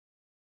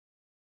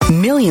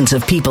Millions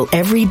of people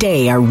every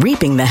day are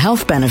reaping the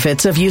health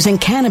benefits of using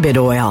cannabis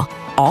oil,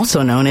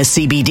 also known as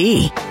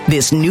CBD.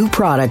 This new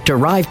product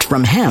derived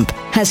from hemp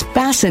has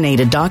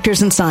fascinated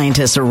doctors and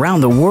scientists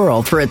around the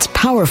world for its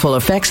powerful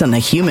effects on the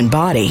human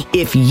body.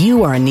 If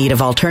you are in need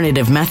of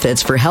alternative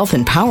methods for health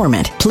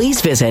empowerment, please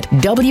visit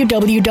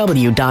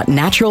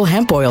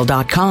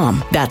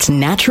www.naturalhempoil.com. That's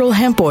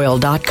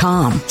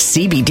naturalhempoil.com.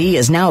 CBD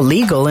is now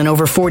legal in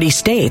over 40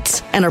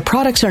 states, and our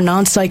products are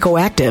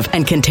non-psychoactive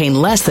and contain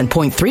less than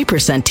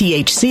 0.3%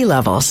 THC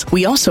levels.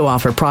 We also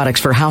offer products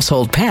for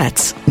household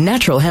pets.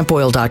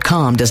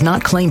 Naturalhempoil.com does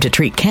not claim to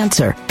treat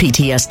cancer,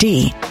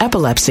 PTSD,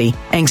 epilepsy,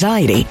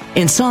 anxiety,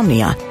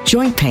 insomnia,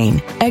 joint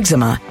pain,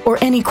 eczema, or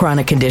any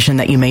chronic condition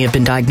that you may have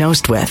been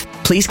diagnosed with.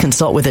 Please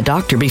consult with a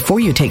doctor before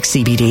you take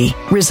CBD.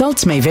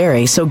 Results may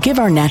vary, so give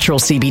our natural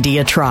CBD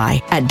a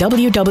try at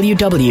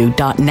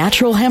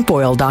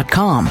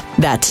www.naturalhempoil.com.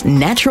 That's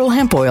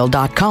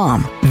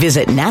naturalhempoil.com.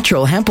 Visit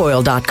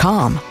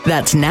naturalhempoil.com.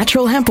 That's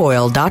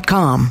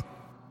naturalhempoil.com.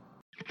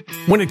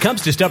 When it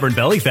comes to stubborn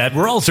belly fat,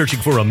 we're all searching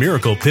for a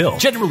miracle pill.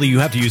 Generally, you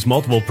have to use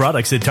multiple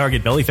products that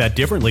target belly fat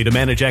differently to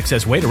manage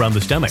excess weight around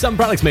the stomach. Some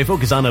products may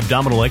focus on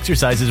abdominal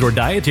exercises or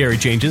dietary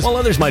changes, while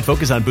others might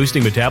focus on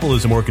boosting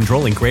metabolism or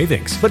controlling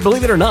cravings. But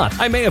believe it or not,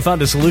 I may have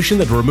found a solution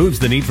that removes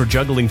the need for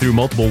juggling through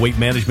multiple weight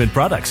management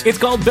products. It's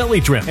called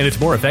Belly Trim, and it's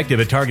more effective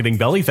at targeting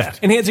belly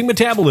fat, enhancing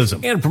metabolism,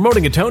 and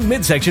promoting a toned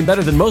midsection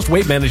better than most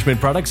weight management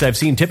products I've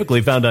seen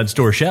typically found on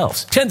store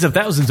shelves. Tens of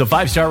thousands of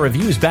 5-star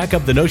reviews back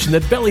up the notion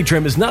that Belly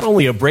Trim is not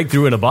only a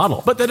breakthrough in a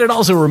bottle, but that it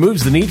also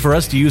removes the need for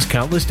us to use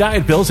countless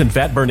diet pills and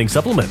fat-burning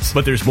supplements.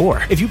 But there's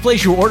more. If you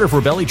place your order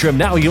for Belly Trim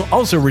now, you'll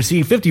also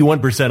receive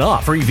 51%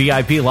 off, free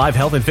VIP live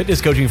health and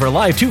fitness coaching for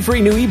life, 2 free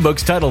new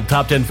ebooks titled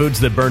Top 10 Foods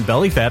That Burn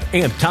Belly Fat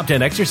and Top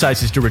 10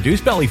 Exercises to Reduce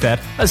Belly Fat,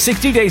 a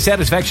 60-day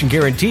satisfaction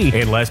guarantee,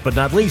 and last but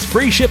not least,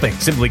 free shipping.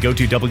 Simply go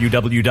to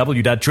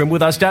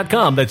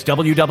www.trimwithus.com. That's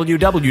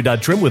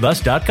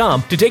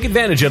www.trimwithus.com to take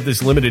advantage of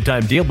this limited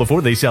time deal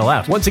before they sell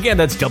out. Once again,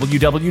 that's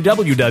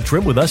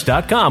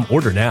www.trimwithus.com.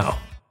 Order now.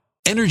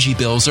 Energy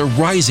bills are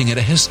rising at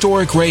a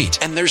historic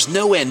rate, and there's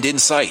no end in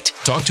sight.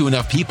 Talk to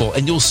enough people,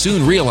 and you'll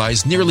soon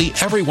realize nearly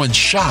everyone's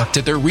shocked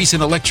at their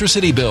recent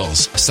electricity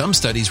bills. Some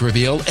studies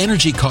reveal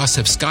energy costs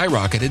have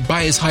skyrocketed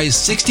by as high as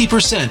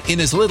 60%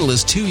 in as little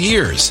as 2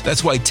 years.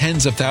 That's why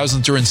tens of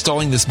thousands are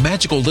installing this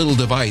magical little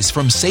device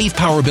from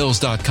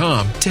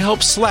SavePowerBills.com to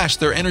help slash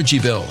their energy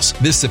bills.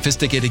 This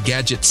sophisticated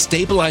gadget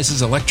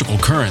stabilizes electrical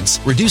currents,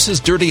 reduces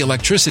dirty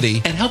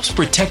electricity, and helps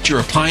protect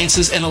your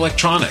appliances and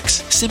electronics.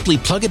 Simply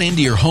plug it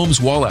into your home's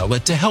wall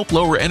outlet to help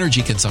lower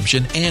energy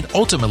consumption and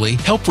ultimately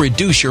help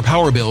reduce your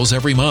power bills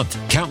every month.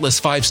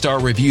 Countless 5-star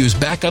reviews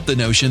back up the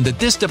notion that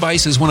this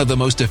device is one of the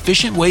most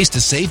efficient ways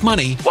to save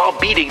money while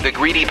beating the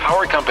greedy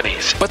power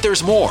companies. But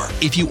there's more.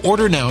 If you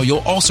order now, you'll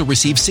also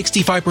receive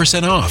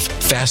 65% off,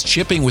 fast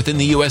shipping within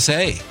the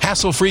USA,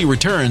 hassle-free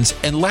returns,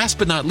 and last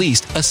but not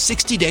least, a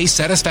 60-day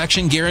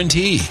satisfaction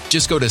guarantee.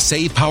 Just go to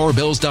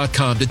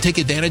SavePowerBills.com to take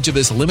advantage of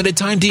this limited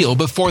time deal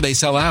before they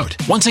sell out.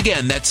 Once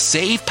again, that's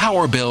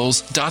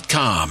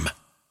SavePowerBills.com.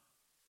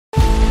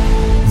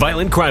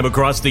 Violent crime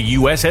across the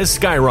U.S. has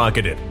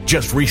skyrocketed.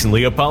 Just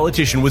recently, a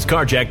politician was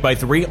carjacked by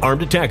 3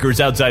 armed attackers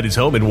outside his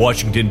home in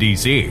Washington,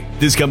 D.C.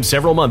 This comes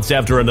several months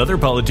after another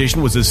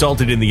politician was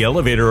assaulted in the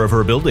elevator of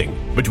her building.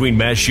 Between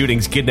mass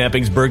shootings,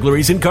 kidnappings,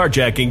 burglaries, and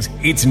carjackings,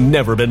 it's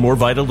never been more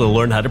vital to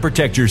learn how to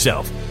protect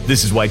yourself.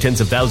 This is why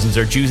tens of thousands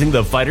are choosing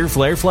the Fighter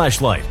Flare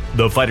flashlight.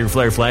 The Fighter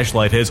Flare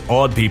flashlight has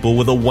awed people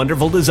with a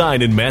wonderful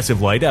design and massive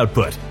light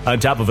output. On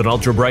top of an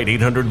ultra-bright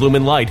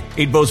 800-lumen light,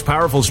 it boasts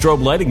powerful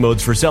strobe lighting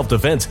modes for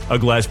self-defense, a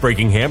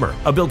glass-breaking hammer,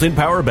 a built-in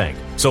power bank,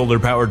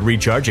 solar-powered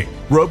recharging,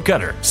 rope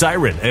cutter,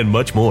 siren, and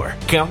much more.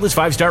 Countless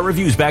 5-star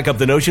reviews back up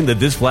the notion that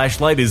this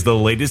flashlight is the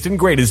latest and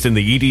greatest in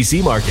the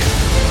EDC market.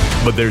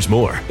 But there's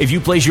more. If you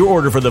place your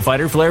order for the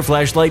Fighter Flare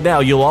flashlight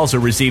now, you'll also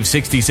receive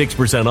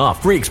 66%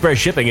 off, free express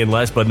shipping, and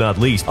last but not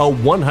least, a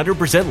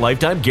 100%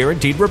 lifetime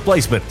guaranteed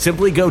replacement.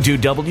 Simply go to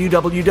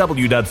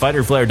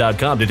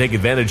www.fighterflare.com to take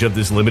advantage of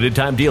this limited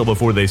time deal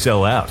before they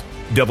sell out.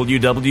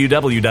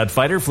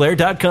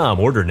 www.fighterflare.com.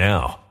 Order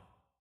now.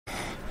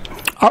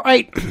 All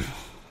right.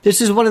 This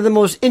is one of the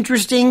most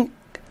interesting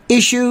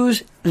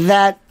issues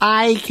that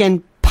I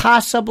can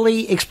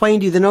possibly explain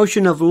to you. The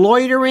notion of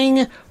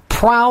loitering,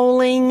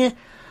 prowling,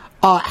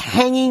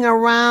 hanging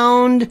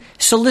around,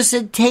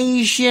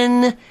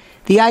 solicitation,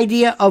 the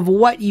idea of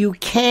what you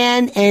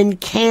can and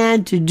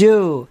can't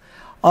do,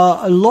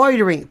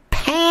 loitering,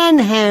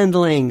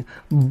 panhandling,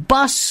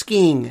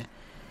 busking,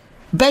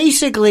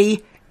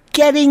 basically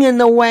getting in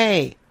the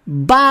way,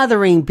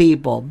 bothering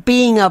people,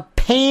 being a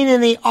pain in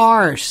the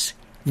arse.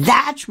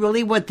 That's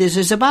really what this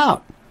is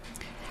about.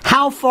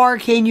 How far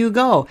can you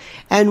go?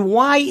 And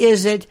why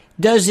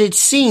does it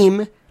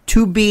seem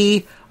to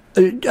be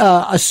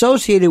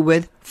associated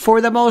with,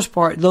 for the most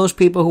part, those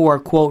people who are,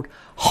 quote,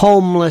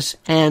 homeless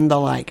and the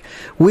like?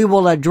 We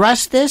will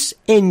address this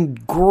in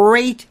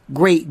great,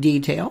 great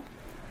detail.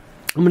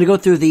 I'm going to go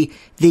through the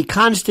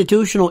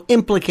constitutional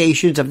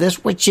implications of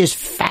this, which is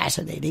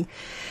fascinating.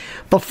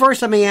 But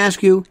first, let me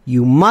ask you,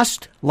 you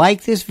must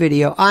like this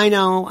video. I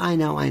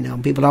know.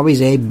 People always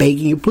say,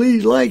 begging you,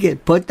 please like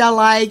it. Put the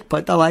like.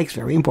 It's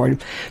very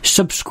important.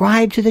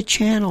 Subscribe to the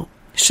channel.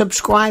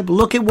 Subscribe.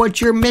 Look at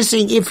what you're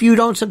missing if you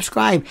don't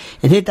subscribe.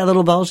 And hit that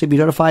little bell so you'll be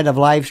notified of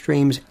live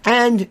streams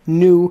and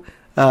new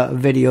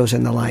videos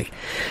and the like.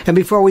 And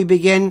before we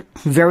begin,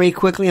 very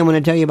quickly, I'm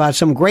going to tell you about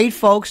some great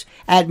folks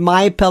at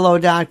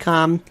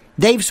MyPillow.com.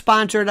 They've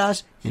sponsored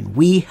us, and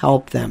we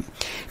help them.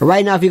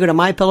 Right now, if you go to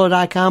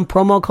MyPillow.com,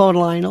 promo code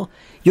Lionel,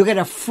 you'll get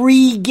a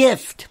free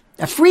gift.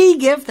 A free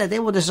gift that they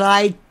will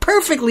decide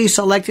perfectly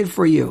selected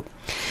for you.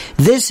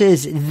 This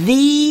is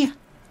the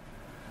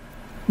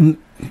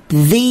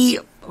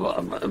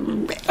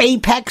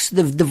apex,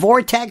 the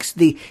vortex,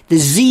 the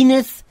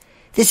zenith.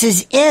 This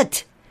is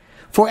it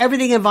for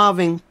everything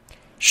involving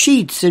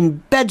sheets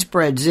and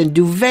bedspreads and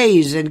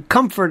duvets and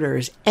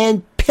comforters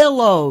and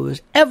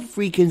pillows,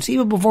 every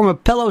conceivable form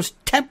of pillows,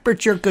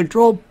 temperature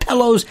control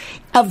pillows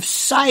of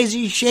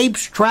sizes,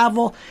 shapes,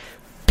 travel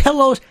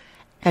pillows,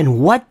 and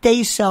what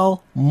they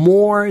sell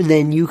more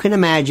than you can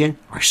imagine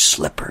are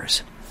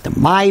slippers. The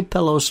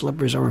MyPillow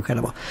slippers are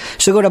incredible.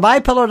 So go to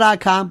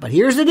MyPillow.com, but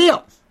here's the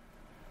deal.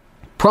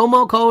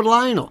 Promo code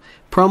Lionel.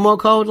 Promo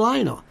code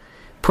Lionel.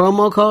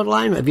 Promo code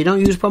Lionel. If you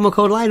don't use promo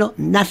code Lionel,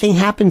 nothing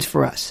happens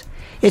for us.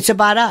 It's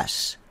about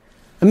us.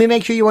 Let me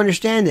make sure you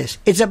understand this.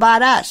 It's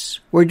about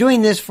us. We're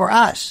doing this for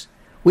us.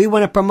 We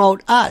want to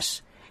promote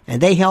us. And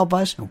they help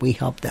us, and we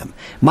help them.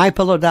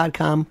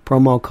 MyPillow.com,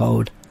 promo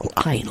code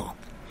Lionel.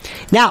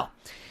 Now,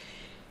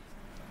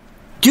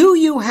 do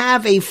you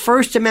have a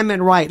First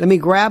Amendment right? Let me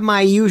grab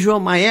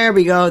there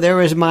we go.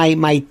 There is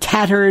my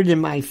tattered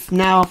and my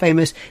now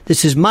famous,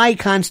 this is my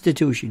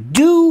Constitution.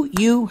 Do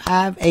you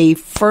have a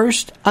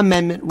First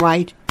Amendment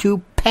right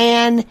to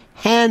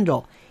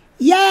panhandle?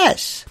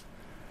 Yes.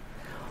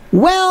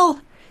 Well,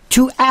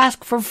 to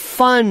ask for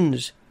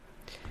funds.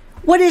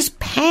 What is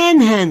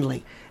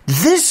panhandling?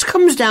 This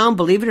comes down,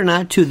 believe it or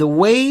not, to the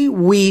way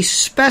we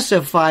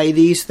specify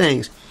these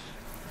things.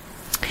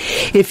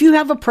 If you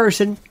have a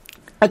person,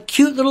 a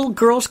cute little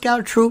Girl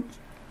Scout troop,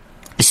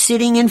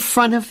 sitting in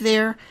front of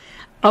a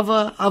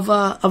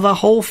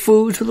Whole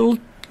Foods with a little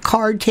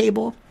card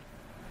table,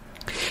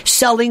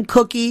 selling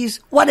cookies,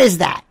 what is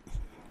that?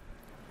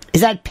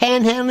 Is that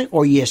panhandling,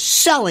 or are you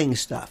selling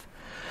stuff?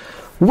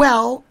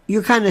 Well,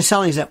 you're kind of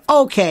selling stuff.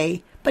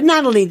 Okay, but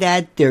not only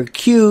that, they're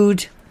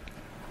cute,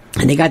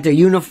 and they got their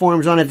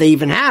uniforms on if they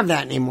even have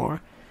that anymore.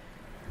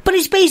 But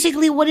it's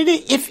basically what it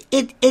is. If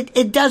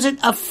it doesn't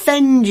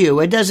offend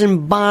you, it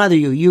doesn't bother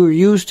you, you're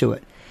used to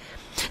it.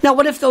 Now,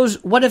 what if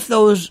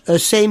those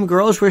same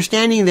girls were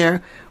standing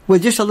there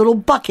with just a little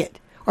bucket,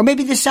 or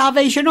maybe the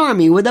Salvation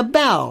Army with a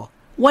bell?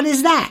 What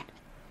is that?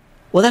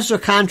 Well, that's their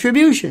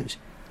contributions.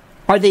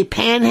 Are they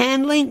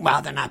panhandling?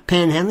 Well, they're not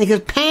panhandling, because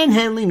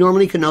panhandling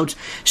normally connotes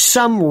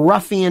some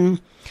ruffian,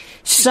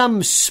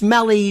 some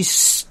smelly,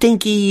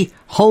 stinky,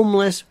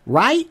 homeless,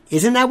 right?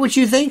 Isn't that what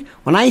you think?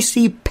 When I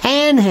see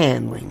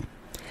panhandling,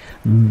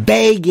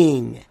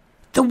 begging,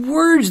 the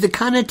words, the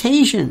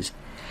connotations.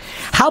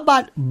 How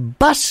about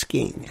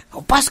busking?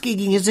 Oh,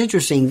 busking is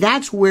interesting.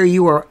 That's where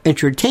you are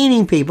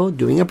entertaining people,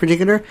 doing a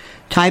particular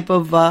type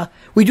of,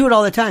 we do it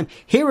all the time.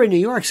 Here in New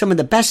York, some of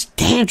the best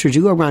dancers,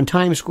 you go around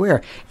Times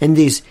Square, and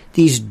these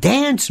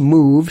dance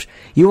moves,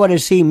 you want to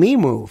see me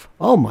move.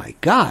 Oh my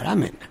God,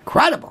 I'm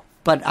incredible.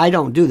 But I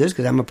don't do this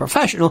because I'm a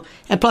professional,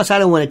 and plus I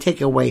don't want to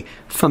take away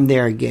from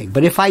their gig.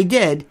 But if I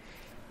did,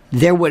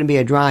 there wouldn't be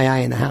a dry eye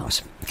in the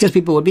house, because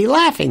people would be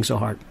laughing so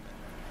hard.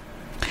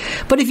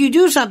 But if you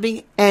do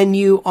something and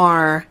you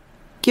are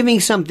giving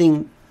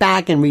something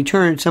back in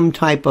return, some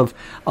type of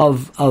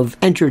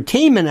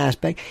entertainment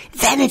aspect,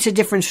 then it's a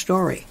different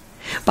story.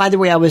 By the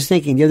way, I was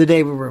thinking the other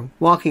day, we were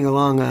walking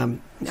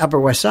along Upper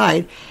West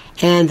Side,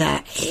 and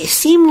it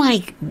seemed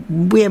like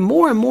we had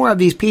more and more of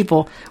these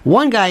people.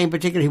 One guy in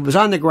particular, he was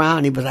on the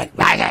ground, he was like,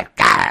 I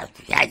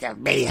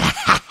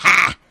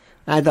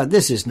thought,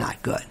 this is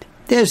not good.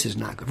 This is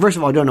not good. First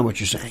of all, I don't know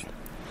what you're saying.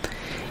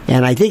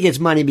 And I think it's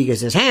money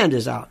because his hand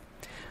is out.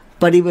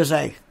 But he was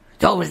like,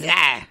 I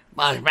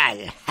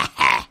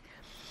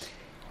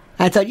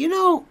thought,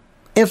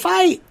 if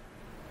I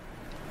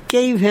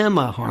gave him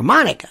a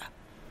harmonica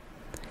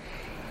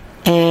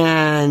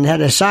and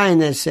had a sign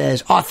that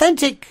says,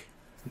 authentic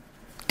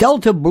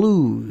Delta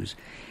Blues,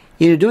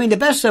 doing the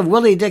best of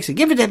Willie Dixon,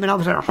 give it to him, and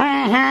all of a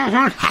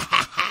sudden,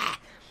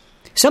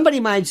 somebody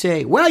might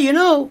say, well,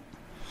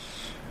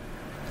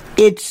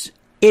 it's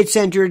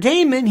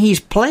entertainment. He's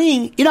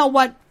playing. You know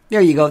what?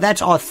 There you go.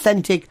 That's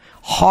authentic,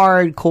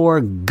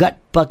 hardcore, gut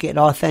bucket,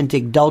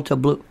 authentic Delta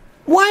Blue.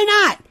 Why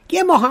not?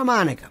 Give him a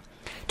harmonica.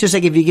 Just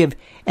like if you give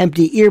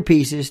empty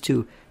earpieces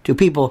to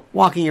people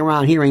walking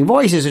around hearing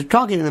voices or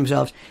talking to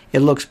themselves, it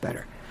looks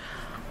better.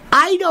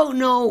 I don't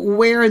know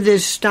where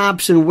this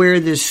stops and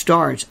where this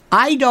starts.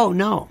 I don't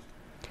know.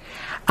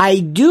 I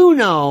do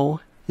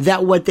know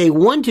that what they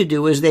want to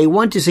do is they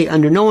want to say,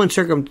 under no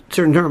uncertain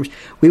terms,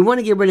 we want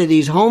to get rid of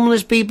these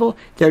homeless people.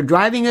 They're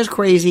driving us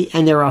crazy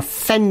and they're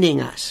offending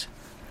us.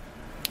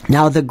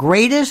 Now, the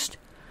greatest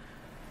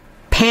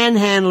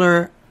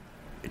panhandler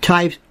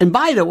types. And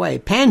by the way,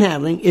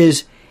 panhandling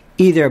is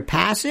either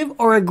passive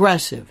or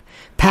aggressive.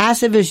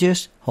 Passive is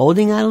just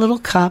holding out a little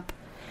cup.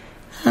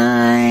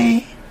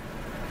 Hi.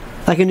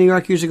 Like in New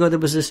York years ago, there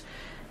was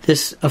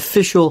this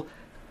official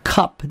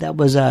cup that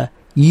was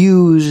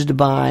used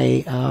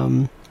by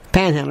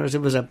panhandlers.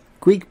 It was a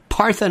Greek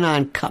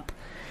Parthenon cup,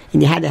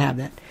 and you had to have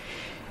that.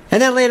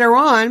 And then later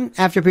on,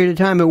 after a period of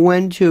time, it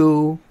went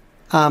to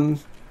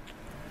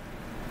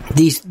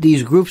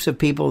these groups of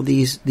people,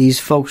 these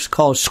folks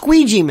called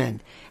squeegee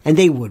men. And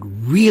they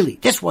would really,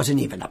 this wasn't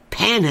even a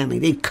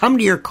panhandling. They'd come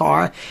to your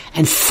car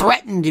and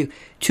threaten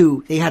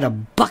to they had a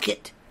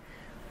bucket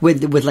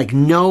with like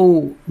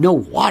no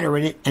water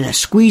in it and a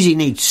squeegee,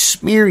 and they'd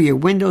smear your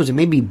windows and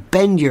maybe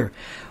bend your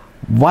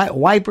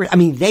wiper. I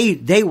mean,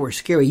 they were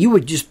scary. You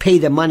would just pay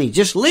the money.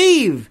 Just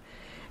leave.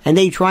 And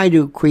they tried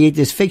to create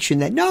this fiction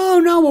that,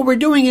 no, what we're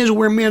doing is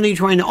we're merely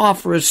trying to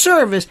offer a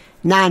service.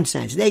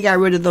 Nonsense. They got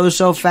rid of those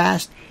so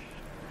fast,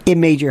 it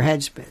made your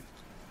head spin.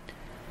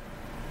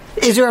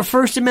 Is there a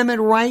First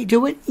Amendment right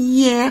to it?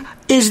 Yeah.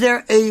 Is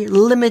there a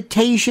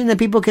limitation that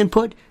people can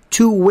put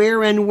to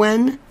where and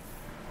when?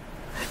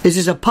 Is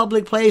this a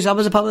public place? I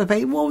was a public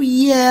place. Well,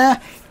 yeah.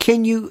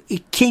 Can you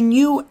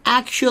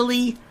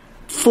actually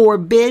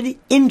forbid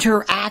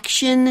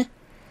interaction?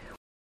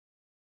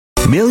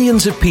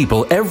 Millions of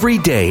people every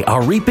day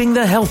are reaping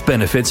the health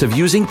benefits of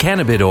using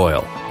cannabis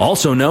oil,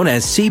 also known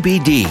as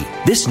CBD.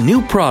 This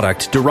new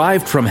product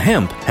derived from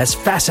hemp has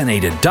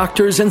fascinated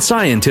doctors and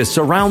scientists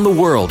around the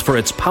world for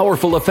its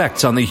powerful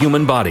effects on the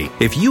human body.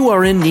 If you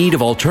are in need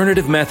of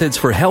alternative methods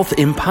for health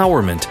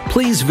empowerment,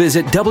 please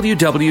visit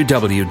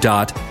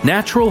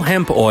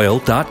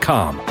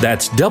www.naturalhempoil.com.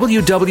 That's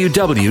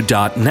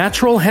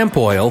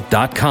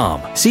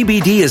www.naturalhempoil.com.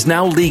 CBD is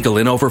now legal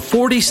in over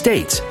 40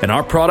 states, and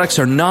our products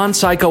are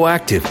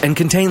non-psychoactive and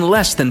contain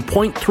less than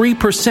 0.3%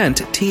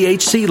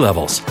 THC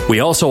levels. We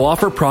also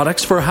offer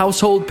products for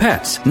household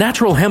pets.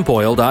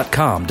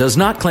 NaturalHempOil.com does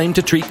not claim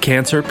to treat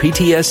cancer,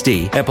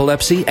 PTSD,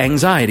 epilepsy,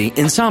 anxiety,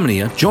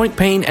 insomnia, joint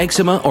pain,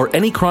 eczema, or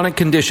any chronic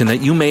condition that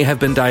you may have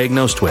been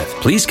diagnosed with.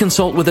 Please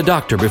consult with a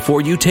doctor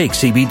before you take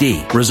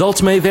CBD.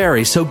 Results may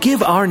vary, so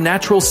give our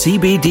natural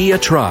CBD a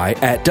try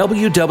at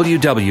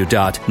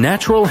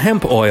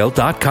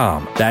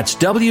www.naturalhempoil.com. That's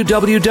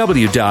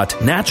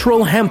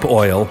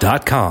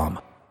www.naturalhempoil.com.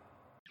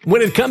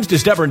 When it comes to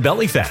stubborn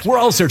belly fat, we're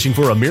all searching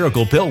for a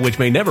miracle pill which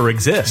may never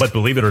exist. But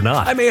believe it or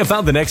not, I may have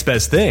found the next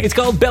best thing. It's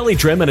called Belly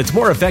Trim, and it's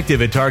more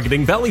effective at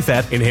targeting belly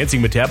fat,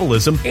 enhancing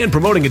metabolism, and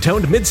promoting a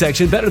toned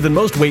midsection better than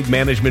most weight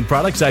management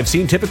products I've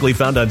seen typically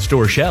found on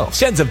store shelves.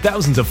 Tens of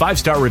thousands of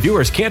 5-star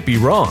reviewers can't be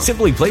wrong.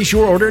 Simply place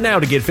your order now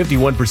to get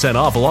 51%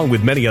 off along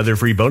with many other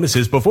free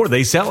bonuses before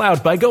they sell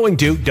out by going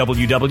to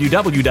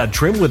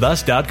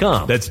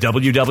www.trimwithus.com. That's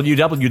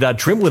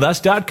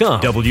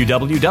www.trimwithus.com.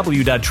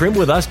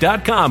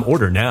 www.trimwithus.com.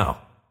 Order now.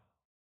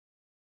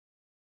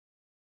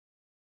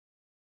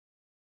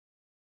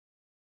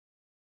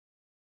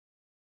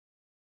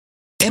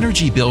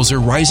 Energy bills are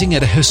rising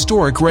at a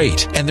historic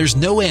rate, and there's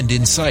no end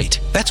in sight.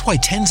 That's why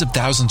tens of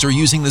thousands are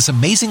using this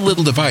amazing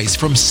little device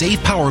from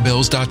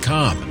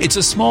SavePowerBills.com. It's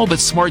a small but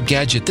smart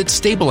gadget that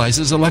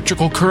stabilizes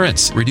electrical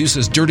currents,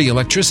 reduces dirty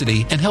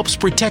electricity, and helps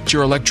protect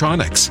your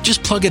electronics.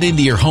 Just plug it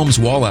into your home's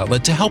wall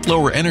outlet to help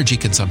lower energy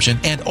consumption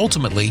and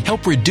ultimately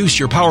help reduce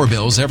your power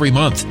bills every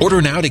month.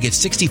 Order now to get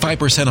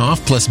 65%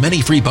 off plus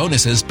many free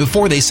bonuses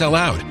before they sell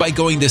out by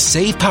going to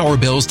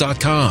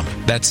SavePowerBills.com.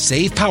 That's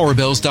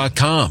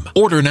SavePowerBills.com.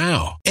 Order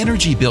now.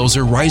 Energy bills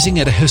are rising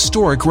at a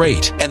historic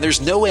rate, and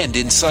there's no end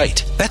in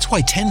sight. That's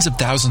why tens of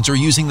thousands are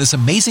using this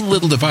amazing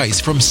little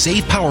device from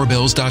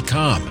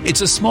SavePowerBills.com.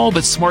 It's a small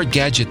but smart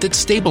gadget that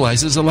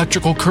stabilizes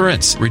electrical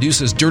currents,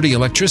 reduces dirty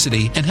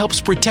electricity, and helps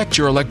protect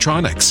your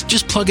electronics.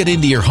 Just plug it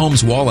into your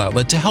home's wall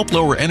outlet to help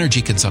lower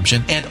energy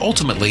consumption and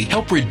ultimately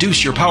help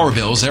reduce your power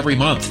bills every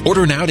month.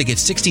 Order now to get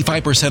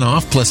 65%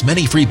 off plus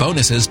many free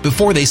bonuses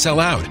before they sell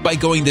out by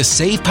going to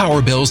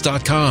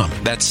SavePowerBills.com.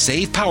 That's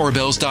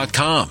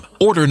SavePowerBills.com.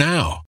 Order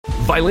now.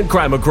 Violent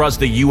crime across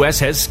the U.S.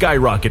 has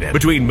skyrocketed.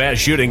 Between mass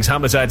shootings,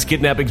 homicides,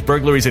 kidnappings,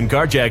 burglaries, and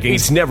carjacking,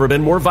 it's never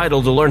been more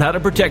vital to learn how to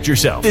protect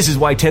yourself. This is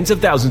why tens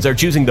of thousands are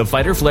choosing the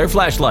Fighter Flare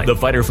flashlight. The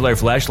Fighter Flare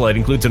flashlight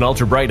includes an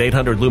ultra-bright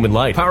 800 lumen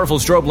light, powerful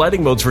strobe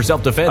lighting modes for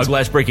self-defense, a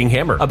glass-breaking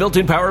hammer, a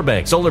built-in power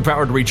bank,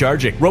 solar-powered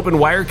recharging, rope and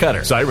wire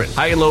cutter, siren,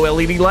 high and low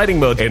LED lighting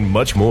mode, and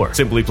much more.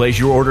 Simply place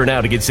your order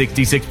now to get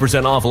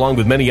 66% off along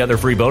with many other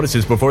free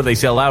bonuses before they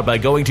sell out by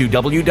going to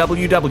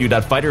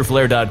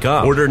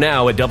www.fighterflare.com. Order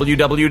now at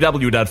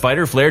www.fighterflare.com.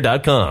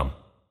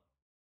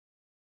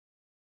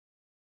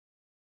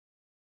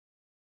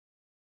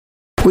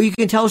 Or you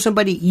can tell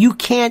somebody you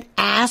can't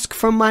ask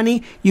for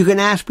money. You can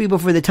ask people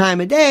for the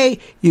time of day.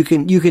 You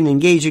can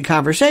engage in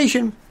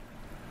conversation.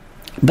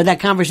 But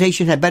that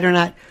conversation had better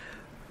not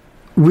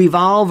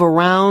revolve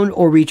around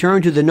or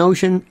return to the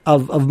notion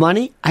of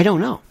money. I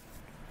don't know.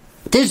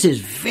 This is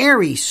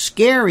very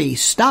scary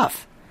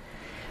stuff.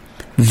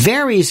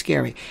 Very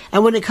scary.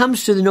 And when it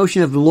comes to the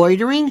notion of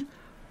loitering,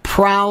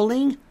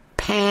 prowling,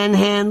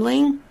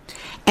 panhandling,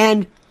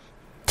 and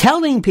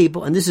telling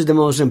people, and this is the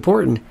most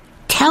important,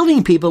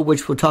 telling people,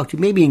 which we'll talk to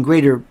maybe in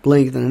greater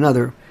length in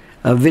another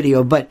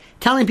video, but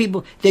telling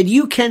people that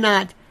you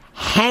cannot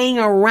hang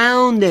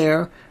around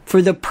there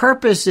for the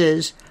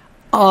purposes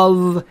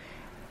of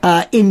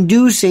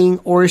inducing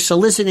or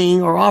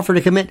soliciting or offer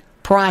to commit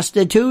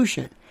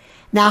prostitution.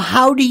 Now,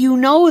 how do you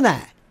know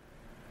that?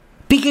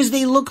 Because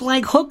they look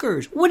like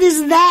hookers. What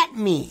does that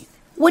mean?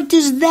 What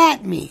does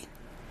that mean?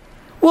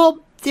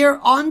 Well,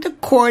 they're on the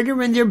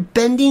corner and they're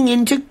bending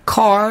into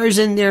cars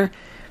and their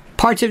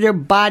parts of their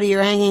body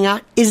are hanging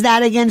out. Is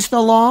that against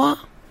the law?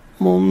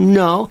 Well,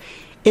 no.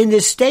 In the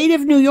state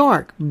of New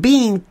York,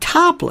 being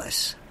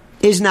topless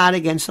is not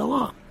against the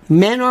law.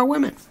 Men or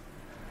women.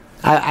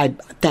 I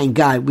thank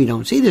God we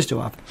don't see this too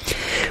often.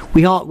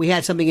 We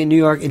had something in New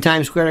York in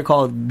Times Square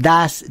called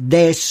Das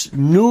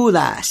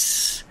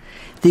Desnudas.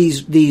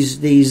 These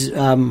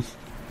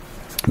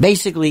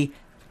basically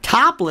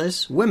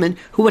topless women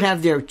who would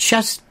have their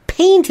chests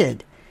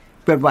painted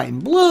red, white,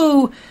 and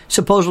blue,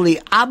 supposedly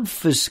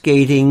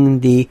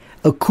obfuscating the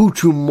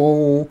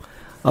accoutrement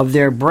of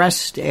their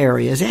breast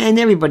areas, and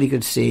everybody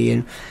could see.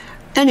 And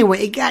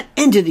anyway, it got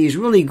into these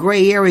really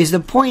gray areas. The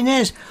point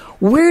is,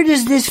 where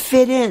does this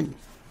fit in?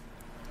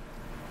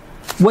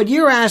 What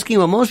you're asking,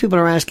 what most people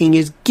are asking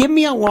is, give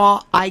me a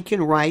law I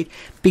can write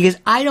because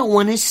I don't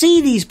want to see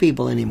these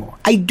people anymore.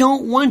 I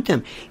don't want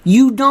them.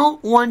 You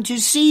don't want to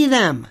see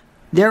them.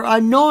 They're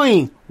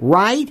annoying,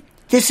 right?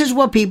 This is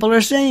what people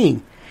are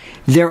saying.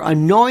 They're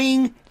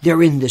annoying.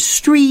 They're in the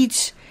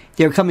streets.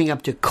 They're coming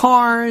up to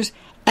cars.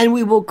 And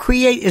we will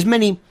create as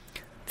many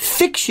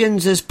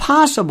fictions as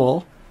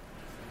possible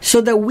so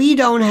that we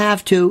don't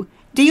have to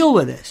deal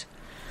with this.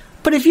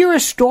 But if you're a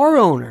store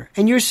owner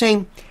and you're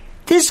saying,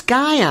 this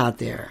guy out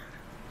there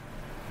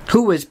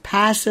who is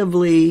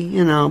passively,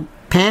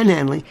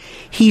 panhandling,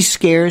 he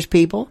scares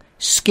people,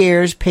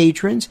 scares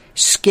patrons,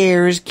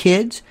 scares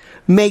kids,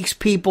 makes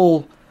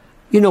people,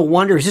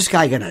 wonder, is this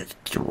guy going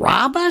to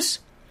rob us?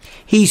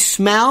 He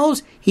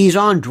smells, he's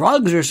on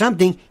drugs or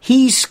something,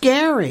 he's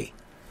scary.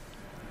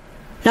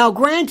 Now,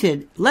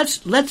 granted,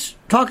 let's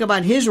talk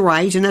about his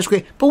rights, and that's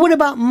great, but what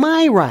about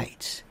my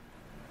rights?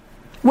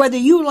 Whether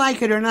you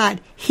like it or not,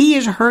 he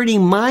is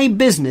hurting my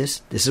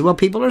business, this is what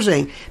people are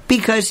saying,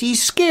 because he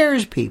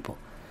scares people.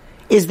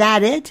 Is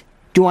that it?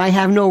 Do I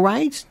have no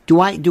rights? Do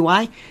I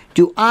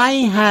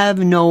have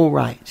no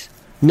rights?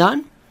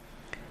 None?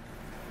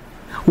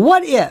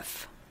 What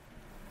if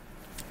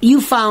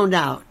you found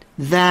out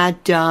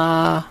that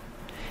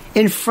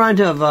in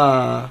front of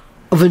a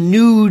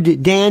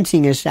nude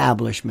dancing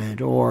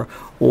establishment or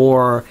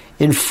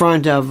in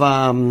front of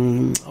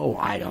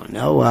I don't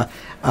know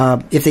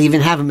if they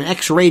even have an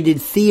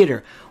X-rated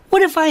theater,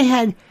 what if I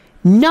had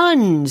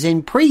nuns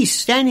and priests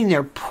standing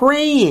there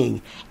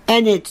praying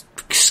and it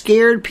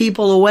scared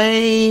people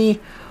away?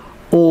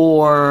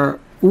 Or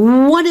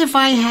what if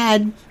I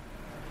had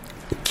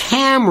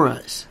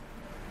cameras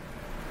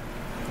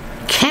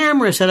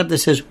set up that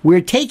says,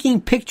 we're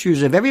taking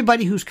pictures of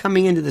everybody who's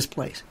coming into this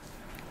place?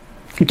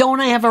 Don't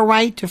I have a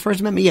right to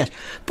First Amendment? Yes.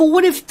 But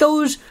what if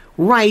those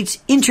rights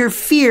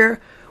interfere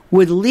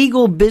with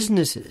legal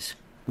businesses?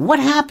 What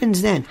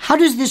happens then? How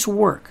does this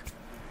work?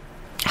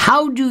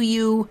 How do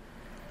you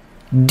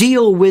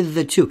deal with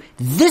the two?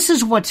 This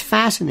is what's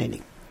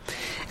fascinating.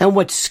 And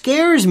what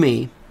scares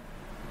me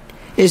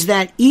is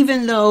that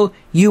even though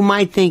you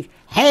might think,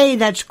 hey,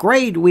 that's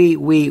great,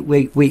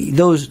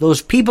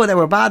 those people that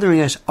were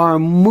bothering us are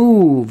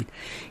moved,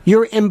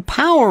 you're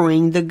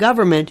empowering the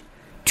government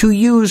to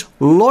use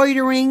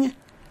loitering,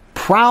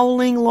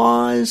 prowling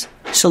laws,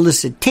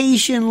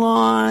 solicitation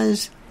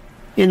laws,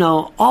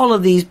 all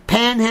of these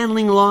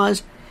panhandling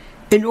laws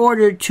in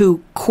order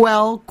to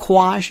quell,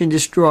 quash, and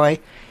destroy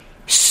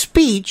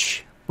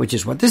speech, which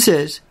is what this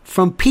is,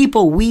 from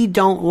people we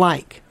don't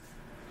like.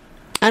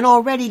 And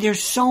already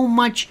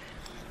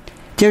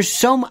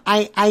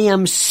I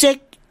am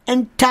sick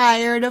and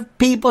tired of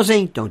people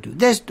saying, don't do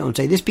this, don't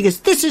say this,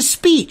 because this is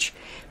speech.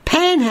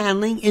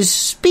 Panhandling is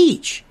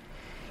speech.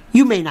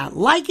 You may not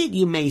like it.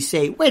 You may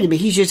say, wait a minute,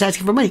 he's just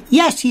asking for money.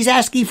 Yes, he's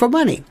asking for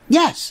money.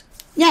 Yes,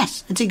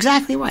 that's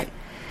exactly right.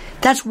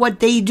 That's what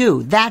they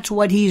do. That's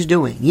what he's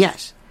doing.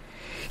 Yes.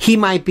 He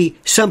might be,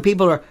 some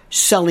people are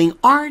selling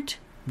art.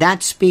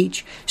 That's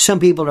speech. Some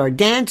people are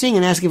dancing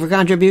and asking for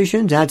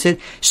contributions. That's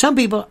it. Some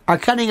people are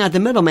cutting out the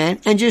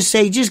middleman and just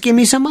say, just give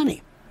me some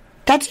money.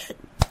 That's it.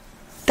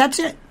 That's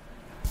it.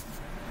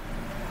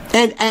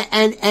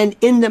 And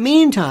in the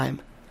meantime,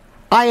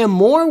 I am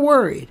more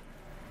worried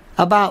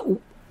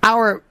about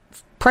our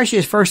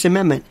precious First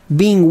Amendment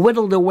being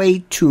whittled away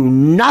to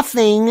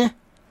nothing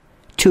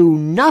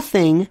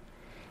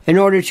in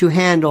order to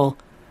handle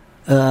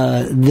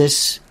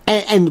this.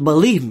 And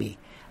believe me,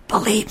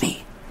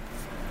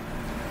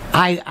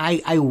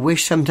 I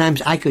wish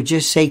sometimes I could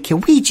just say,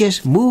 can we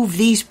just move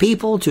these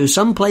people to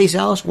someplace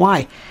else?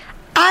 Why?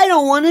 I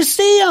don't want to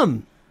see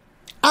them.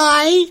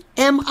 I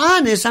am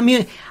honest. I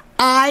mean,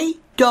 I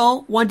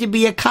don't want to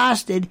be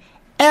accosted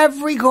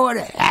every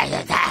quarter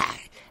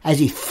as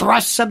he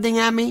thrusts something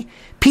at me,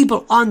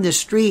 People on the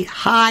street,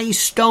 high,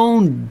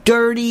 stone,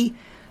 dirty,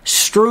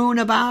 strewn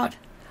about.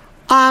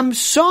 I'm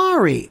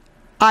sorry.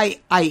 I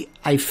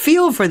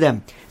feel for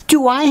them.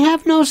 Do I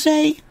have no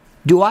say?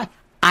 Do I?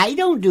 I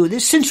don't do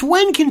this. Since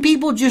when can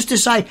people just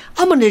decide,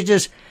 I'm going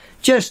to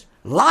just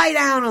lie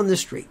down on the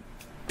street?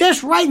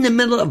 Just right in the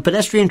middle of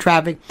pedestrian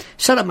traffic,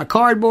 set up my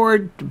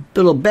cardboard,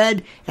 little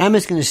bed, and I'm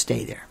just going to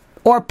stay there.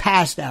 Or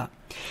passed out.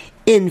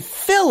 In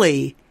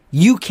Philly,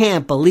 you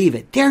can't believe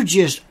it. They're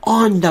just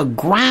on the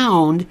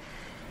ground.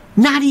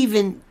 Not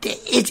even,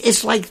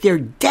 it's like they're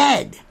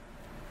dead.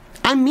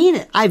 I mean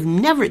it.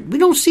 We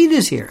don't see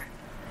this here.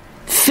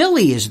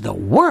 Philly is the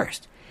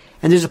worst.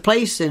 And there's a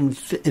place in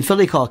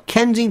Philly called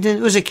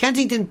Kensington. Was it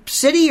Kensington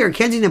City or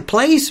Kensington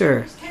Place? Or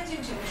it's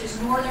Kensington, which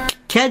is northern.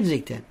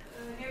 Kensington.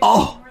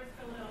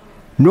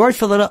 North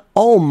Philadelphia.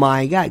 Oh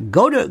my God.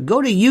 Go to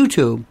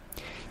YouTube.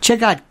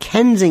 Check out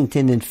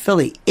Kensington in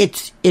Philly.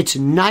 It's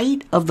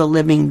Night of the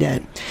Living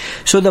Dead.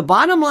 So the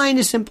bottom line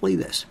is simply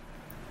this.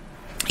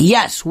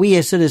 Yes, we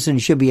as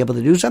citizens should be able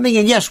to do something,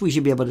 and yes, we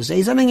should be able to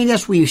say something, and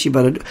yes, we should be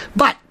able to do.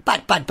 But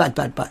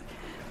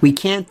we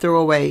can't throw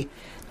away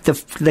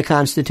the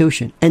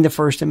Constitution and the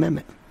First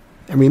Amendment.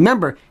 And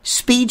remember,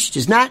 speech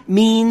does not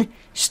mean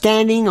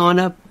standing on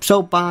a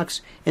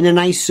soapbox in a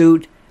nice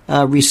suit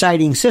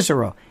reciting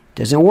Cicero. It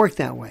doesn't work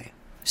that way.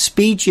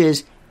 Speech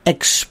is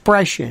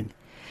expression.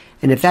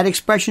 And if that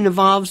expression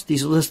involves the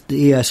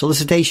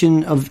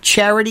solicitation of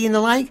charity and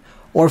the like,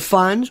 or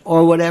funds,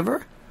 or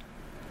whatever,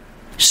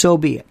 so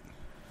be it.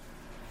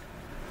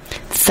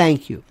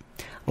 Thank you.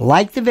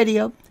 Like the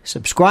video,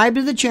 subscribe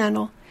to the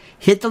channel,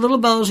 hit the little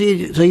bell so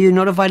you're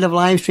notified of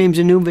live streams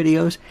and new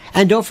videos,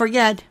 and don't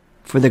forget,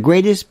 for the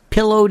greatest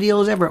pillow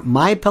deals ever,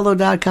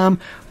 mypillow.com,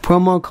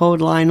 promo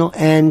code Lionel,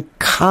 and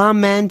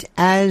comment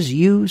as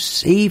you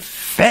see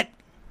fit.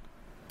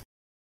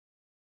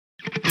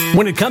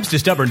 When it comes to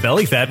stubborn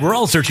belly fat, we're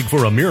all searching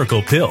for a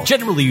miracle pill.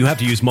 Generally, you have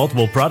to use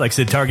multiple products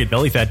that target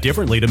belly fat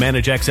differently to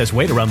manage excess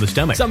weight around the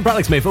stomach. Some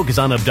products may focus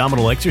on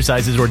abdominal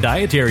exercises or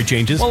dietary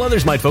changes, while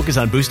others might focus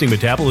on boosting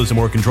metabolism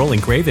or controlling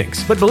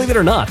cravings. But believe it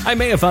or not, I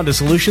may have found a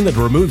solution that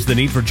removes the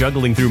need for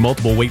juggling through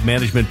multiple weight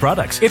management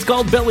products. It's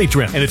called Belly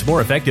Trim, and it's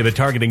more effective at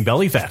targeting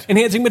belly fat,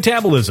 enhancing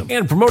metabolism,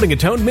 and promoting a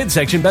toned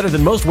midsection better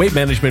than most weight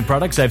management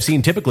products I've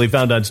seen typically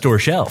found on store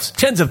shelves.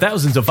 Tens of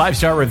thousands of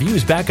 5-star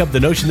reviews back up the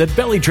notion that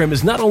Belly Trim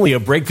is not only a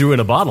breakthrough in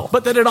a bottle,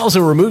 but that it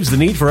also removes the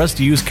need for us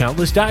to use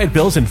countless diet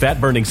pills and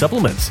fat-burning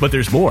supplements. But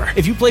there's more.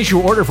 If you place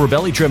your order for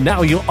Belly Trim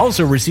now, you'll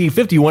also receive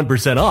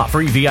 51% off,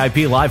 free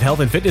VIP live health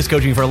and fitness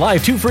coaching for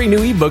life, 2 free new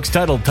ebooks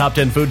titled Top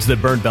 10 Foods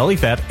That Burn Belly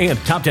Fat and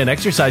Top 10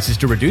 Exercises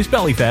to Reduce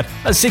Belly Fat,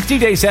 a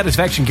 60-day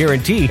satisfaction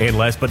guarantee, and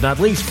last but not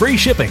least, free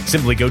shipping.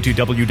 Simply go to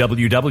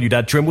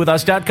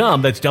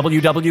www.trimwithus.com. That's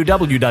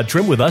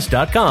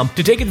www.trimwithus.com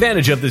to take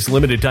advantage of this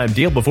limited time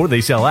deal before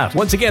they sell out.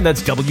 Once again,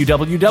 that's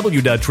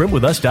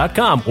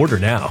www.trimwithus.com. Order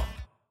now.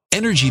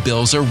 Energy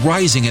bills are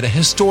rising at a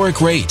historic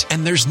rate,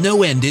 and there's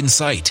no end in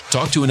sight.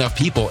 Talk to enough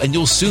people, and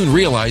you'll soon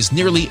realize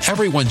nearly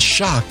everyone's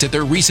shocked at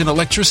their recent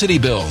electricity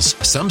bills.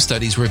 Some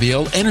studies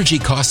reveal energy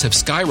costs have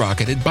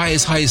skyrocketed by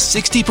as high as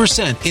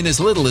 60% in as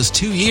little as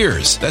 2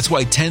 years. That's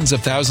why tens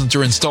of thousands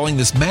are installing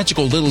this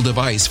magical little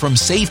device from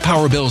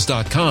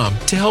SavePowerBills.com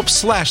to help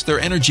slash their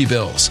energy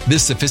bills.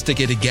 This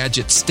sophisticated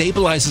gadget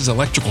stabilizes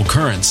electrical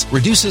currents,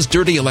 reduces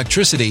dirty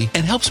electricity,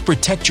 and helps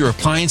protect your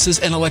appliances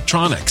and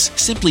electronics.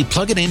 Simply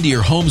plug it into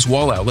your home's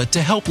wall outlet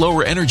to help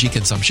lower energy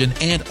consumption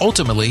and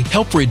ultimately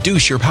help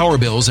reduce your power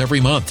bills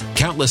every month.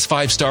 Countless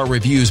 5-star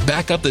reviews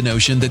back up the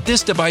notion that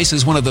this device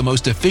is one of the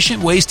most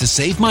efficient ways to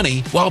save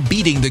money while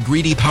beating the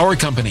greedy power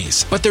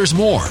companies. But there's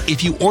more.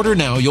 If you order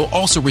now, you'll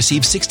also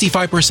receive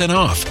 65%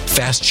 off,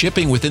 fast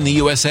shipping within the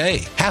USA,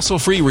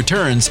 hassle-free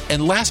returns,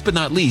 and last but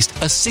not least,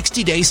 a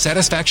 60-day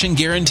satisfaction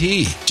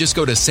guarantee. Just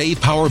go to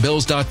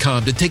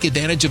SavePowerBills.com to take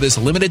advantage of this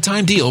limited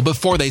time deal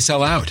before they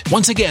sell out.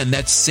 Once again,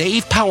 that's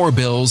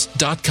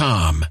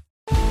SavePowerBills.com.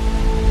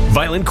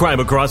 Violent crime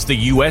across the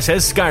U.S.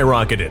 has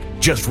skyrocketed.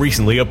 Just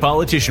recently, a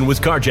politician was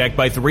carjacked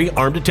by 3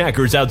 armed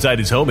attackers outside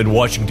his home in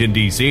Washington,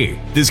 D.C.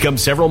 This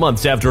comes several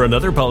months after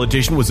another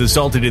politician was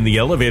assaulted in the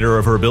elevator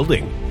of her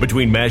building.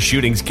 Between mass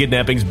shootings,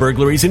 kidnappings,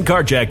 burglaries, and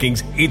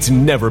carjackings, it's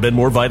never been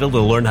more vital to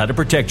learn how to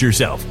protect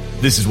yourself.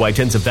 This is why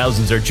tens of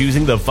thousands are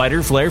choosing the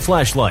Fighter Flare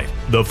flashlight.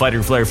 The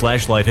Fighter Flare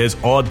flashlight has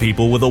awed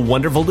people with a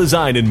wonderful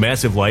design and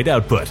massive light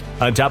output.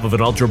 On top of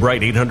an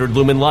ultra-bright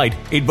 800-lumen light,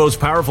 it boasts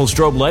powerful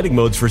strobe lighting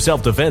modes for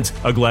self-defense,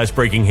 a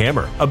glass-breaking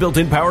hammer, a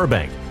built-in power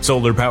bank,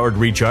 solar-powered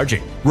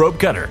recharging, rope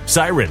cutter,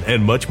 siren,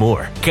 and much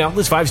more.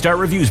 Countless 5-star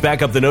reviews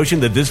back up the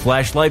notion that this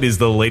flashlight is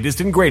the latest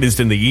and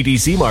greatest in the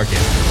EDC market.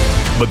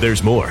 But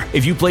there's more.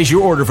 If you place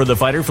your order for the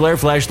Fighter Flare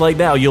flashlight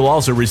now, you'll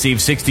also receive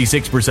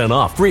 66%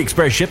 off, free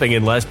express shipping,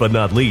 and last but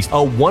not least, a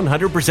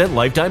 100%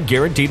 lifetime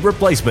guaranteed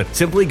replacement.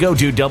 Simply go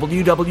to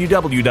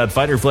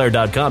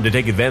www.fighterflare.com to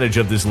take advantage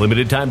of this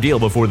limited time deal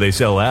before they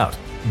sell out.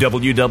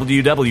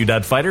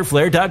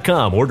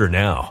 www.fighterflare.com. Order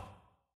now.